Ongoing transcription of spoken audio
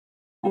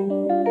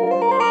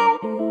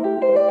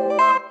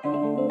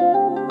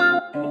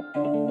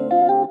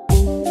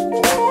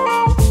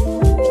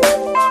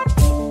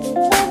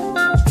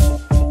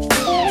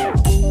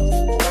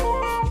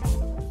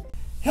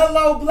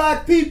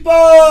Black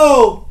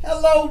people!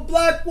 Hello,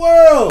 Black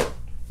world!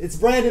 It's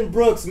Brandon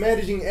Brooks,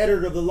 managing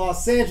editor of the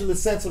Los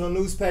Angeles Sentinel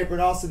newspaper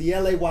and also the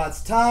LA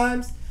Watts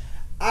Times.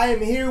 I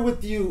am here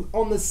with you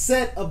on the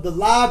set of The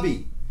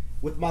Lobby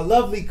with my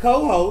lovely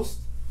co-host.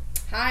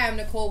 Hi, I'm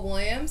Nicole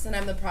Williams, and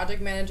I'm the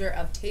project manager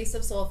of Taste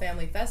of Soul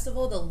Family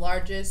Festival, the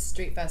largest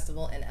street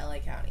festival in LA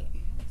County.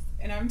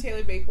 And I'm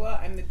Taylor Bakewell.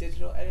 I'm the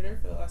digital editor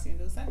for the Los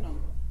Angeles Sentinel.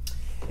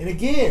 And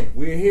again,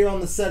 we're here on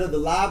the set of The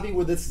Lobby,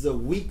 where this is a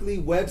weekly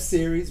web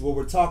series where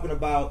we're talking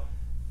about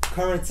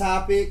current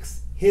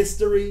topics,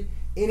 history,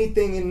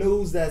 anything in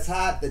news that's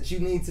hot that you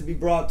need to be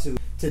brought to.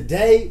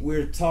 Today,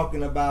 we're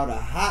talking about a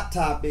hot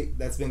topic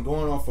that's been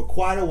going on for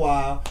quite a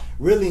while,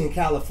 really in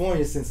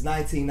California since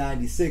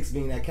 1996,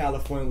 being that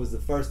California was the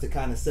first to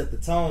kind of set the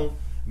tone,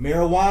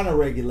 marijuana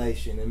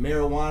regulation and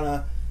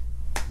marijuana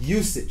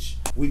usage.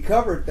 We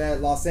covered that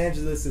Los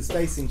Angeles is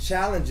facing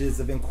challenges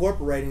of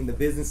incorporating the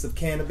business of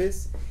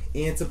cannabis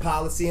into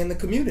policy in the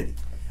community.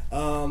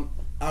 Our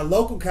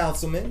local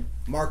councilman,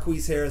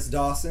 Marquise Harris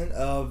Dawson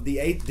of the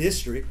 8th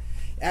District,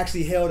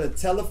 actually held a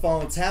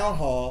telephone town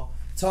hall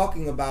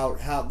talking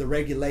about how the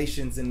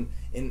regulations and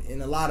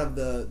a lot of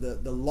the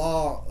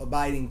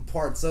law-abiding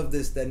parts of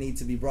this that need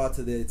to be brought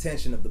to the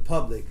attention of the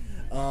public.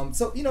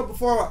 So,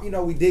 before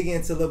we dig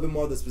into a little bit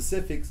more of the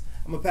specifics,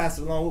 I'm going to pass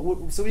it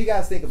along. So what do you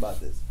guys think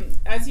about this?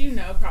 As you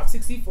know, Prop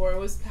 64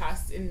 was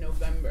passed in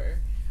November,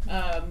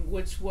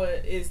 which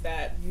is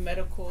that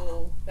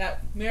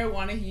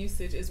marijuana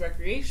usage is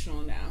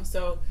recreational now.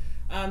 So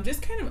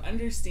just kind of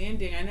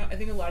understanding, I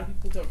think a lot of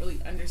people don't really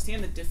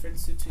understand the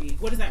difference between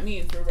what does that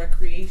mean for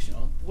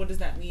recreational, what does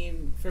that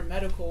mean for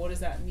medical, what does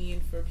that mean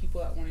for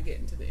people that want to get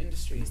into the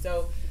industry.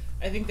 So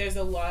I think there's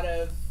a lot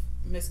of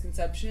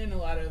misconception, a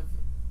lot of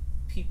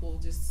people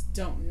just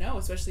don't know,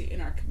 especially in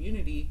our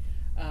community,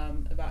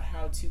 about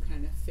how to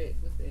kind of fit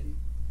within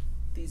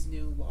these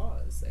new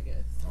laws, I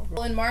guess.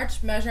 Well, in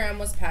March, Measure M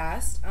was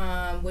passed,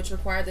 which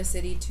required the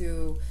city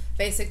to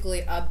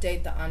basically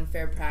update the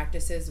unfair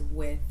practices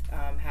with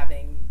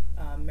having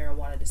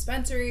marijuana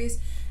dispensaries.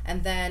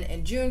 And then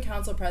in June,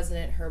 Council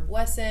President Herb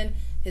Wesson,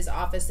 his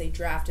office, they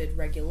drafted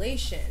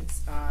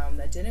regulations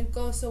that didn't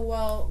go so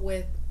well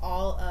with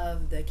all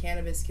of the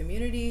cannabis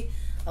community.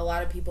 A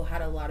lot of people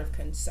had a lot of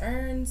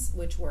concerns,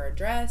 which were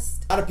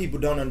addressed. A lot of people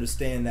don't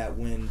understand that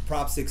when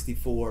Prop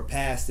 64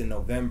 passed in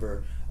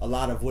November, a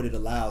lot of what it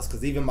allows,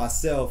 because even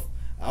myself,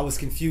 I was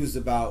confused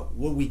about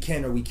what we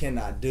can or we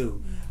cannot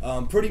do.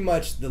 Pretty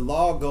much the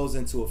law goes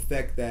into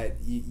effect that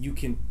you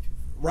can,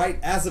 right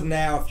as of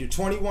now, if you're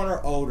 21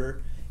 or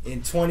older,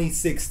 in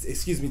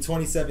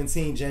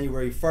 2017,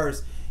 January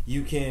 1st,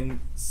 you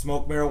can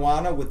smoke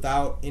marijuana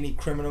without any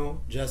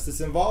criminal justice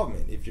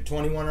involvement. If you're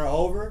 21 or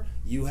over,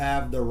 you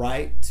have the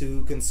right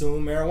to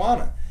consume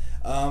marijuana.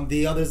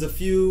 There's a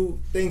few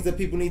things that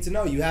people need to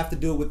know. You have to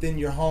do it within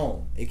your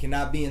home. It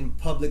cannot be in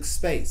public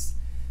space.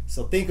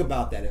 So think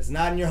about that. If it's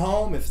not in your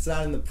home, if it's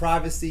not in the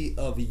privacy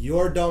of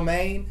your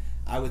domain,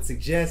 I would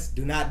suggest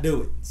do not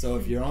do it. So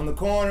if you're on the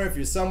corner, if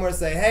you're somewhere,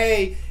 say,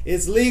 hey,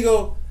 it's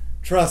legal.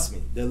 Trust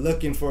me, they're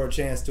looking for a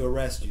chance to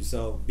arrest you,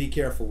 so be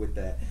careful with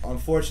that.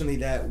 Unfortunately,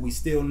 that we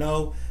still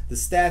know the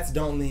stats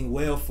don't lean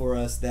well for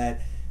us,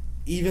 that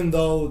even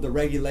though the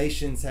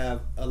regulations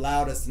have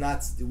allowed us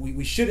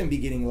we shouldn't be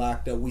getting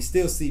locked up, we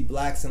still see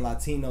blacks and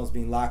Latinos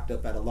being locked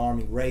up at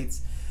alarming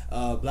rates.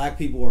 Black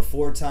people are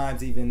 4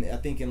 times, even I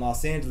think in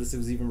Los Angeles it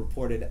was even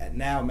reported at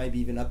now, maybe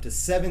even up to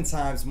 7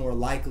 times more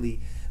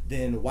likely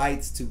than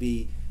whites to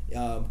be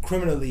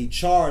criminally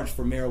charged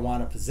for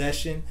marijuana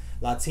possession.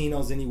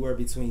 Latinos anywhere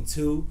between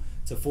 2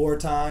 to 4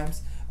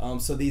 times.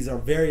 So these are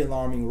very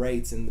alarming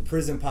rates, and the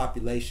prison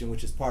population,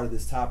 which is part of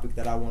this topic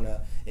that I want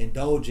to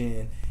indulge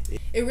in.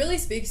 It really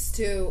speaks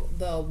to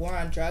the war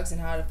on drugs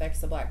and how it affects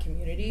the black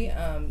community.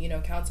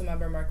 Council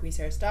member Marquise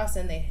Harris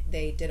Dawson,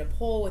 they did a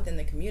poll within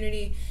the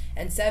community,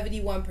 and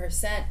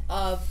 71%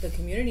 of the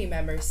community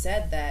members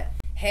said that,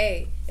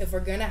 hey, if we're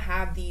going to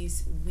have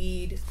these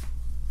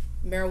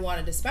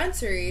marijuana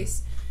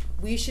dispensaries,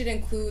 we should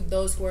include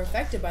those who are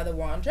affected by the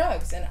war on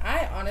drugs. And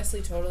I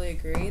honestly totally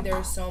agree. There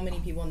are so many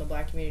people in the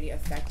black community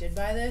affected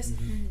by this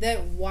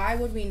that why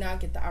would we not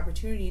get the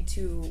opportunity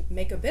to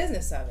make a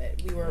business of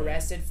it? We were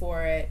arrested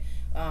for it.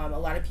 A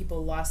lot of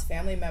people lost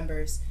family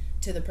members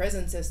to the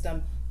prison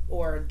system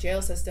or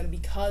jail system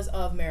because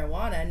of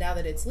marijuana. And now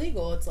that it's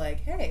legal, it's like,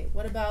 hey,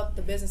 what about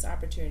the business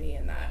opportunity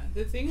in that?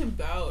 The thing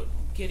about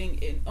getting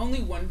in, only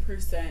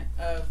 1%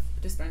 of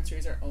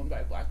dispensaries are owned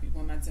by black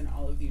people, and that's in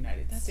all of the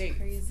United States. That's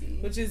crazy.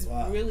 Which is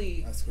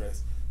really that's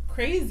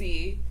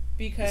crazy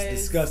because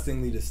it's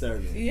disgustingly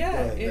disturbing.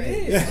 Yeah, it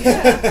is.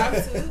 Yeah,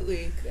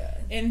 absolutely.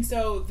 And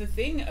so the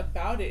thing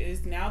about it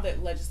is now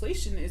that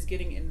legislation is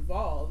getting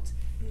involved,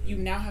 you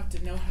now have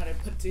to know how to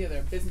put together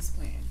a business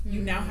plan. You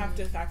now have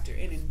to factor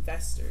in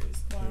investors.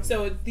 Wow.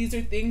 So these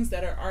are things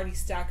that are already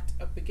stacked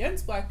up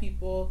against black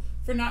people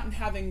for not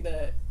having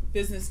the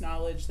business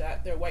knowledge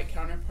that their white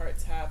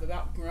counterparts have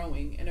about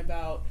growing and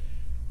about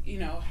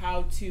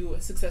how to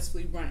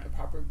successfully run a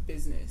proper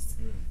business.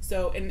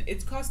 So, and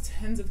it's cost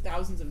tens of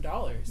thousands of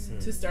dollars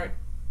to start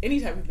any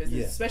type of business,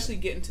 Yeah. especially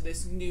get into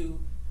this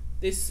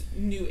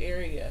new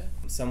area.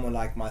 Someone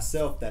like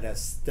myself that has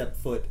stepped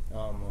foot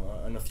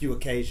on a few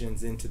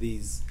occasions into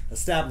these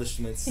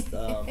establishments.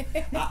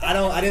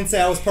 I didn't say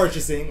I was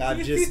purchasing.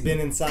 I've just been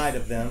inside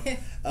of them.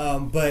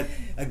 But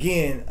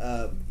again,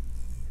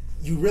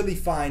 you really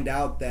find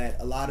out that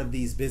a lot of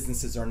these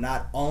businesses are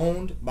not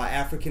owned by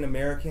African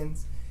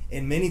Americans.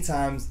 And many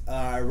times,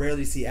 I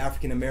rarely see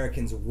African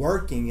Americans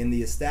working in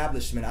the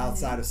establishment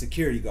outside of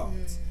security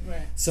guards.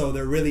 Right. So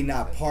they're really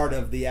not part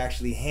of the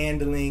actually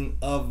handling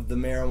of the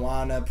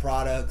marijuana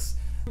products.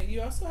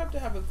 You also have to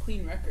have a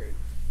clean record.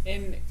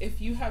 And if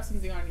you have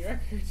something on your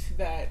record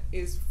that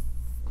is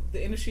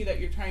the industry that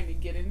you're trying to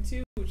get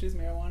into, which is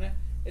marijuana,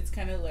 it's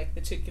kind of like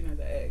the chicken or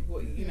the egg.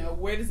 Well, you know,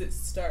 where does it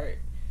start?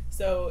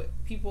 So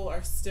people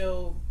are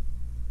still,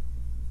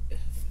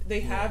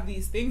 they have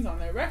these things on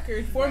their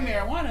record for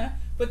marijuana,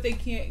 but they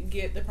can't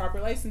get the proper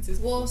licenses.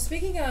 Well,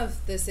 speaking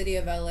of the city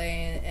of LA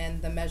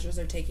and the measures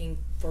they're taking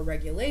for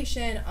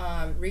regulation,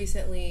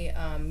 recently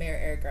Mayor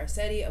Eric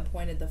Garcetti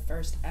appointed the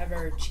first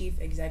ever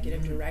chief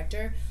executive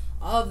director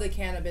of the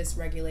Cannabis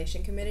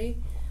Regulation Committee.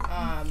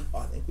 I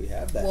think we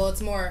have that. Well,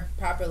 it's more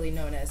properly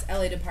known as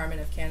LA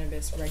Department of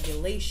Cannabis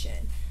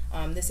Regulation.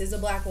 This is a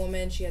black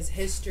woman. She has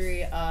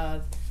history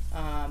of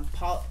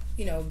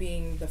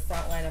being the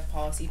front line of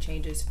policy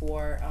changes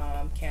for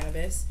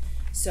cannabis.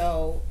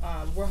 So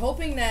we're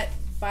hoping that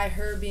by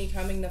her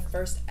becoming the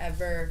first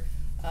ever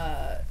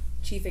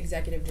chief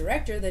executive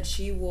director, that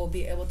she will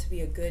be able to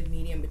be a good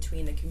medium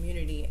between the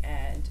community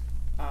and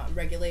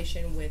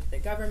regulation with the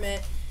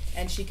government,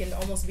 and she can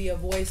almost be a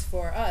voice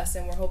for us,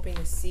 and we're hoping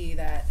to see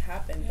that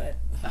happen. But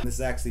this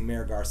is actually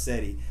Mayor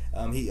Garcetti.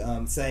 He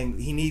saying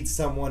he needs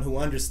someone who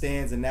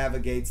understands and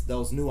navigates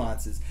those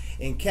nuances.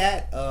 And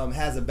Kat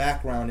has a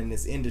background in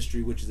this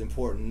industry, which is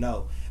important to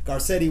know.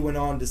 Garcetti went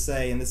on to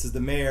say, and this is the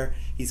mayor,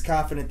 he's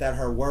confident that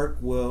her work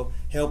will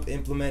help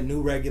implement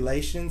new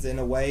regulations in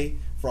a way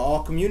for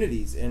all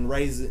communities and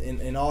raise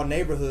in all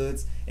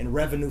neighborhoods and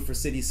revenue for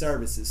city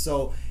services.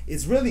 So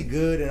it's really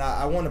good, and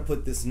I want to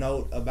put this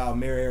note about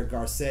Mayor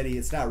Garcetti.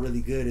 It's not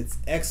really good, it's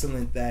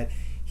excellent that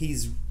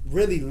he's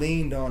really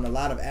leaned on a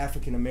lot of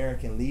African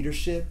American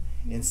leadership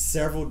in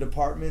several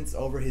departments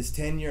over his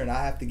tenure, and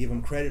I have to give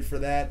him credit for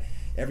that.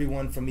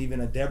 Everyone from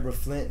even a Deborah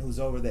Flint, who's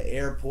over the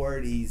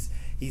airport, he's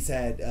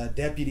had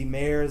deputy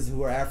mayors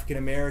who are African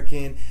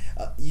American.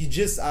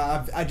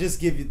 I just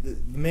give you the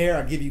mayor.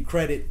 I give you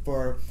credit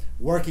for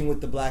working with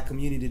the black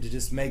community to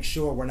just make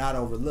sure we're not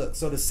overlooked.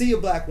 So to see a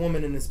black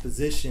woman in this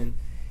position,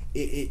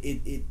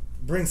 it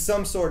brings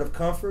some sort of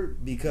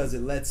comfort, because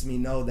it lets me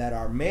know that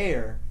our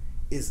mayor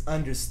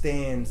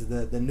understands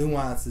the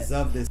nuances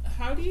of this.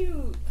 How do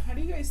you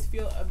guys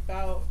feel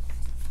about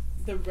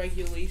the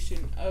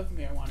regulation of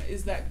marijuana?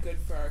 Is that good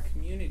for our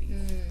community?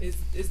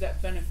 Is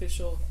that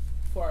beneficial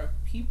for our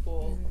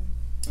people?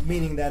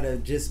 Meaning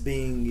that just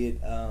being it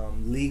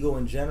legal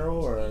in general,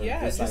 or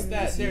just like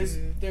that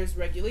there's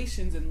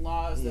regulations and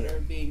laws that are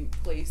being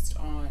placed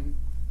on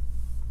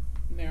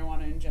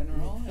marijuana in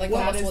general. Like,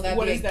 how will that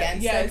be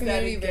against the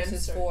community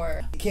versus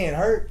for? It can't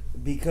hurt,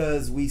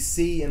 because we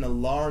see in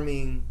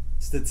alarming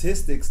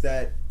statistics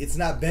that it's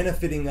not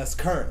benefiting us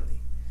currently.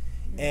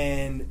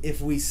 And if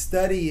we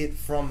study it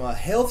from a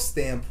health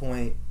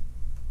standpoint,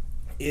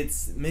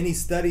 many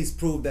studies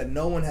prove that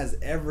no one has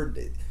ever.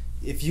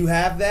 If you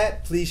have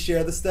that, please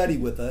share the study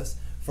with us.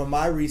 From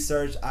my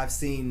research, I've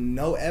seen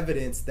no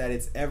evidence that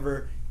it's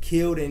ever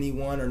killed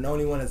anyone or no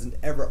anyone has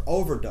ever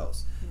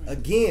overdosed.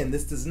 Again,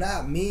 this does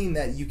not mean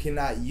that you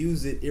cannot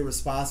use it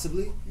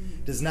irresponsibly.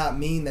 Does not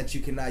mean that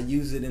you cannot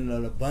use it in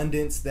an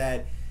abundance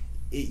that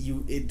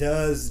it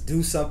does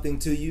do something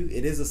to you.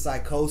 It is a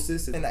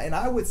psychosis, and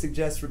I would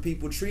suggest for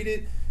people, treat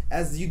it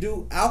as you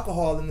do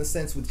alcohol in the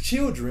sense with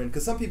children,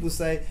 because some people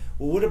say,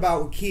 well, what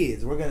about with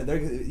kids?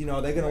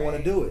 They're gonna want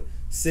to do it.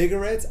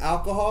 Cigarettes,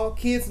 alcohol,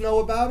 kids know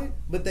about it,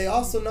 but they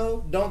also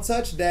know, don't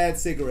touch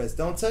dad's cigarettes,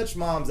 don't touch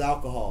mom's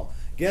alcohol.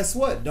 Guess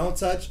what? Don't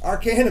touch our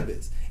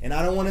cannabis, and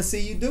I don't want to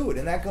see you do it.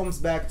 And that comes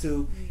back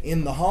to,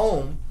 in the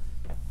home,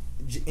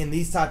 in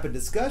these type of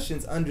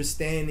discussions,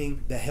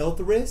 understanding the health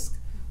risk,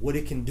 what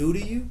it can do to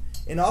you,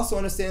 and also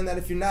understand that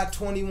if you're not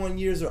 21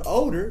 years or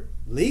older,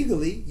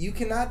 legally, you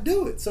cannot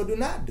do it. So do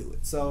not do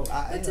it. So,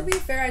 but to be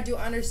fair, I do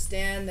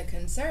understand the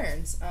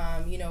concerns.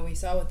 We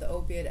saw with the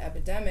opiate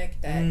epidemic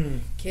that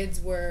kids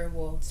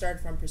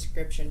started from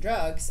prescription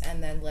drugs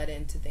and then led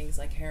into things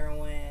like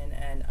heroin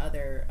and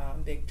other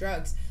big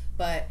drugs.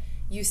 But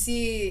you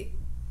see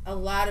a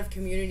lot of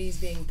communities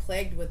being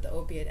plagued with the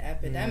opiate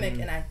epidemic,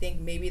 and I think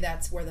maybe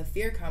that's where the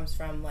fear comes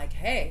from. Like,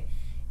 hey,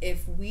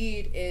 if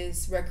weed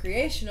is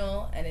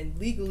recreational and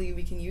legally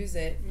we can use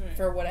it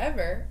for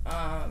whatever,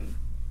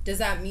 does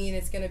that mean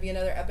it's going to be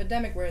another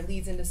epidemic where it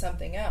leads into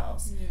something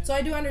else? Yeah. So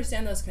I do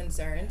understand those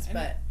concerns,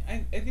 but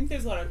I think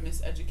there's a lot of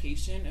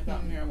miseducation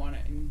about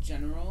marijuana in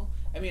general.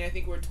 I mean, I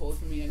think we're told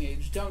from a young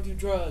age, don't do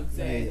drugs,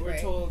 and we're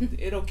told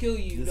it'll kill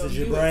you. This don't is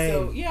your do brain. it.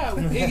 So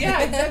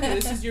yeah, exactly.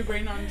 This is your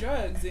brain on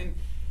drugs, and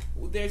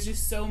there's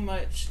just so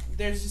much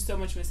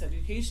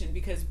miseducation,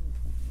 because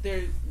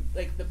they're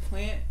like the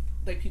plant,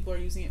 like people are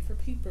using it for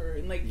paper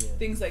and like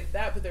things like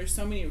that, but there's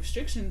so many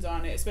restrictions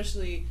on it,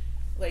 especially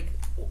like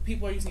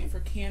people are using it for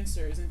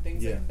cancers and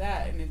things like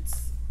that, and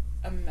it's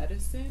a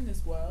medicine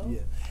as well.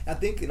 Yeah, I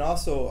think, and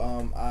also,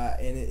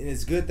 and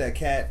it's good that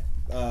Kat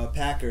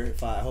Packer,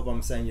 I hope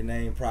I'm saying your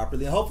name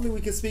properly. And hopefully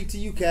we can speak to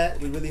you,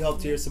 Kat. We really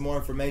hope to hear some more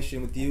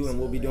information with you, and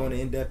we'll be doing an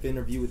in-depth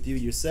interview with you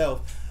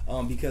yourself.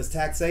 Because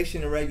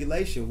taxation and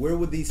regulation, where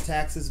would these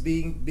taxes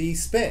be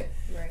spent?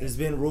 Right. There's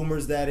been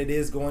rumors that it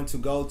is going to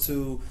go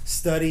to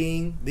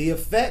studying the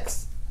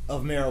effects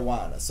of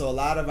marijuana. So a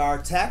lot of our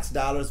tax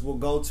dollars will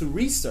go to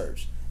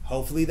research.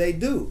 Hopefully they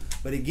do.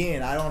 But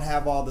again, I don't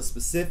have all the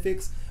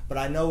specifics, but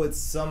I know it's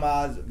some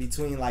odds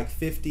between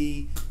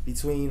 50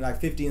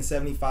 and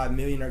 75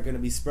 million are going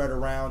to be spread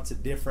around to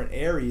different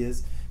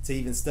areas to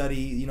even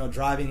study,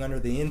 driving under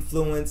the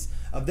influence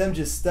of them,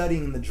 just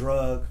studying the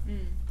drug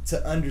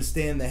to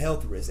understand the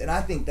health risks. And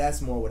I think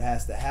that's more what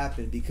has to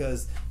happen,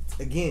 because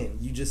again,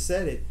 you just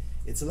said it,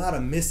 it's a lot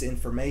of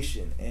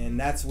misinformation, and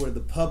that's where the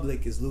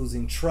public is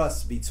losing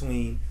trust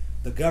between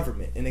the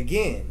government. And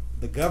again,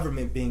 the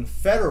government being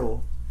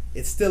federal,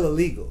 it's still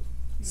illegal.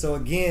 So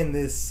again,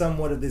 there's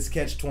somewhat of this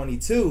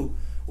catch-22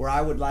 where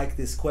I would like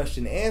this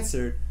question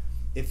answered.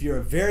 If you're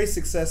a very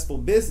successful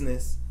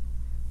business,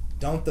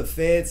 don't the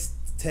feds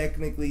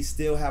technically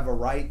still have a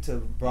right to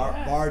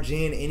barge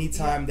in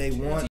anytime they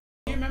want?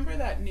 Do you remember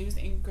that news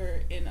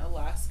anchor in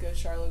Alaska,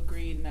 Charlotte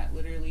Green, that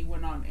literally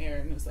went on air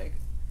and was like,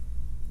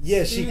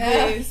 yeah,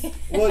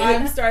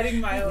 I'm starting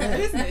my own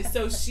business.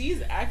 So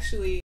she's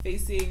actually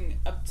facing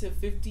up to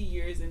 50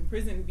 years in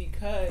prison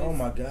because oh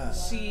my God,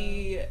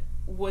 she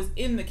was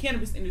in the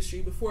cannabis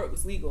industry before it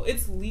was legal.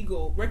 It's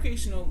legal.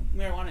 Recreational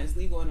marijuana is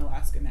legal in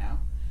Alaska now,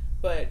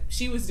 but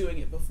she was doing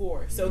it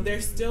before. So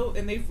they're still,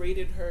 and they've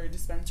raided her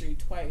dispensary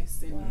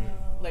twice and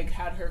like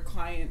had her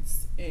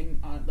clients in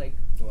on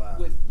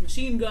with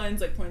machine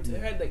guns pointed to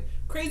their head,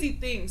 crazy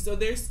things. So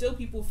there's still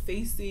people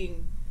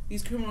facing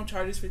these criminal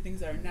charges for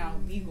things that are now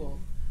legal.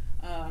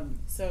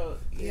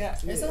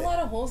 There's a lot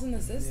of holes in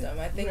the system.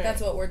 I think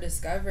that's what we're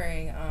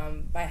discovering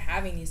by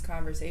having these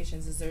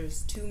conversations, is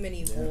there's too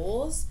many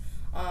holes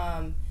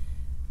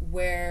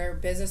where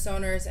business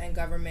owners and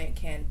government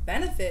can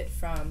benefit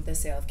from the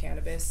sale of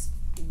cannabis.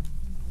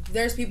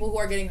 There's people who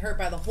are getting hurt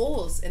by the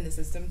holes in the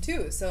system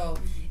too. So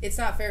it's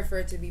not fair for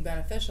it to be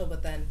beneficial,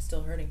 but then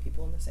still hurting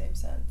people in the same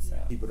sense. So.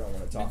 People don't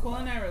want to talk Nicole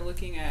about and I were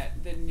looking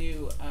at the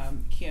new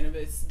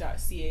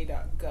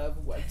cannabis.ca.gov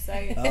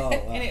website.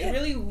 And it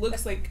really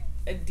looks like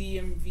a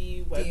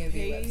DMV webpage.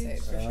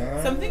 Website, for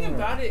sure. Something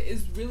about it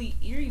is really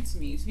eerie to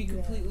me, to be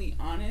completely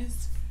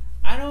honest.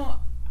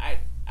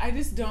 I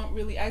just don't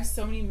really, I have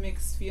so many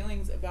mixed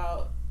feelings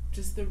about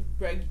just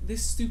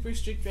this super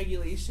strict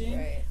regulation.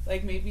 Right.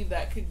 Like maybe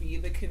that could be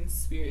the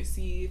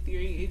conspiracy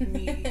theory in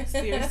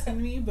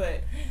me,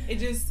 but it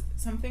just,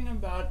 something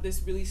about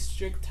this really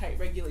strict, tight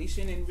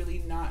regulation and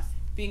really not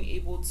being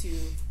able to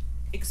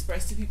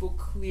express to people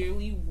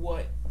clearly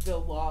what the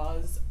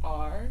laws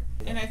are.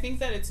 And I think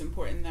that it's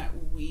important that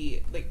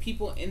we,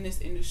 people in this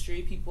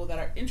industry, people that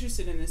are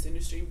interested in this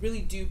industry,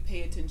 really do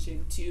pay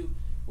attention to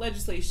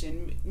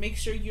legislation. Make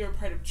sure you're a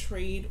part of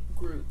trade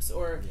groups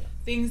or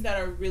things that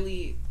are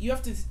really, you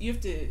have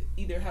to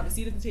either have a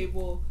seat at the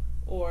table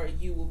or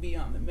you will be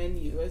on the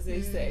menu, as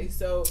they say.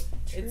 So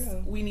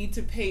we need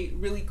to pay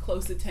really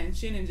close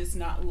attention and just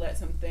not let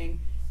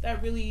something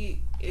that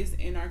really is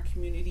in our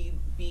community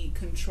be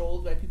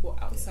controlled by people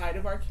outside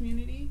of our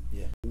community.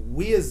 Yeah.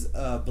 We as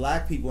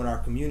black people in our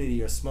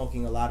community are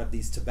smoking a lot of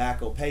these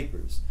tobacco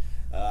papers.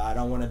 I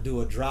don't want to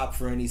do a drop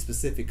for any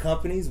specific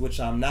companies, which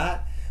I'm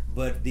not,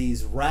 but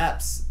these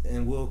wraps,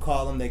 and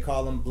they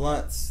call them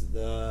blunts.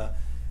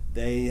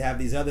 They have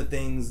these other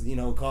things,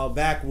 called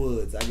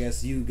backwoods. I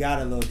guess you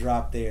got a little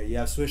drop there. You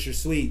have Swisher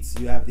Sweets.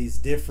 You have these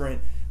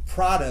different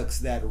products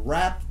that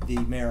wrap the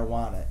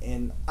marijuana.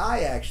 And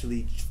I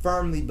actually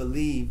firmly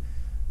believe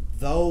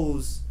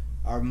those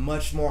are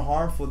much more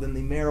harmful than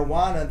the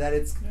marijuana that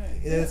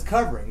it's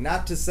covering.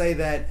 Not to say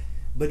that,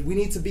 but we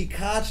need to be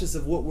conscious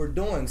of what we're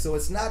doing. So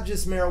it's not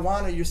just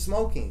marijuana you're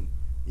smoking.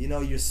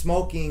 You're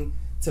smoking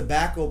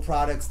tobacco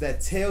products that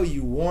tell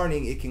you,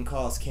 warning, it can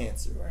cause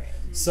cancer. Right.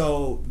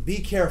 So be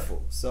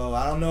careful. So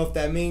I don't know if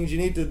that means you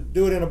need to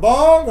do it in a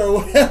bong or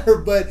whatever,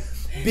 but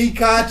be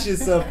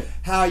conscious of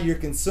how you're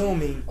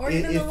consuming. Or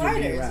even the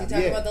lighters. You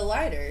talk about the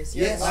lighters.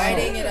 You're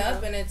lighting it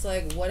up, and it's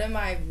like, what am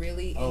I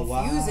really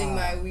infusing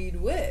my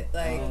weed with?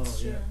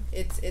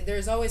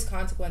 There's always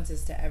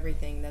consequences to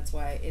everything. That's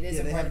why it is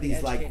important to be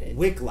educated. They have these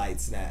wick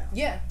lights now.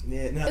 Yeah.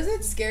 Isn't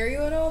it scary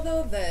at all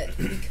though that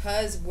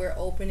because we're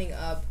opening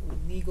up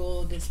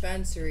legal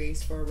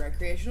dispensaries for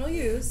recreational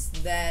use,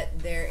 that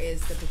there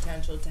is the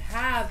potential to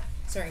have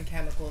certain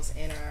chemicals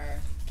in our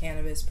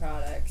cannabis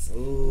products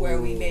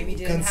where we maybe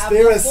didn't have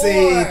before.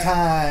 Conspiracy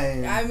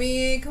time. I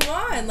mean, come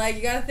on,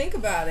 you gotta think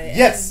about it.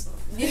 Yes.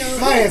 And,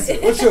 my answer.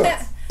 What's yours?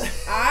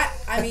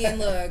 I mean,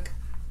 look,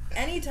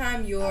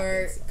 anytime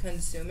you're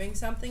consuming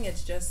something,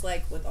 it's just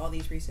like with all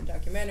these recent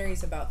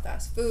documentaries about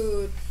fast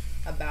food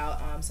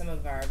about some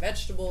of our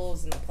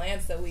vegetables and the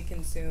plants that we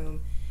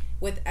consume.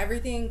 With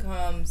everything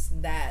comes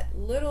that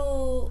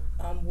little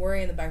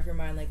worry in the back of your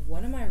mind, like,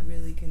 what am I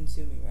really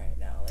consuming right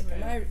now?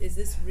 Like, is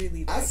this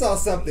really? I saw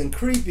something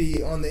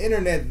creepy on the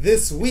internet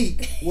this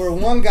week where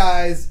one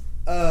guy's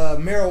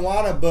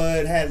marijuana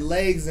bud had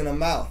legs and a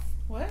mouth.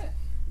 What?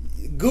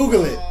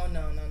 Google it. Oh,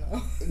 no.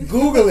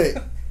 Google it.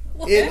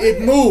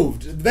 It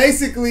moved.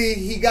 Basically,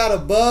 he got a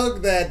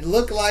bug that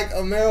looked like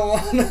a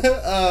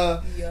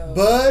marijuana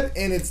bud,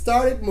 and it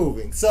started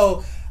moving.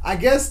 So I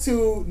guess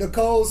to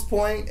Nicole's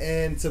point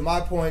and to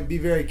my point, be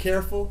very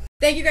careful.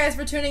 Thank you guys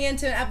for tuning in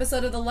to an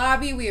episode of The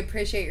Lobby. We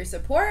appreciate your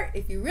support.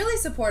 If you really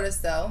support us,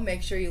 though,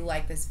 make sure you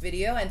like this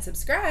video and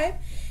subscribe.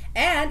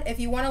 And if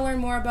you want to learn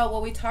more about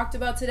what we talked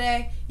about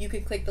today, you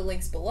can click the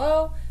links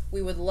below.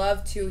 We would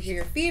love to hear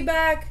your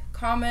feedback,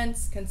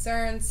 comments,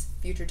 concerns,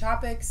 future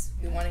topics.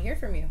 We want to hear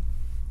from you.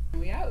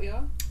 We out,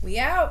 y'all. We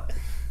out.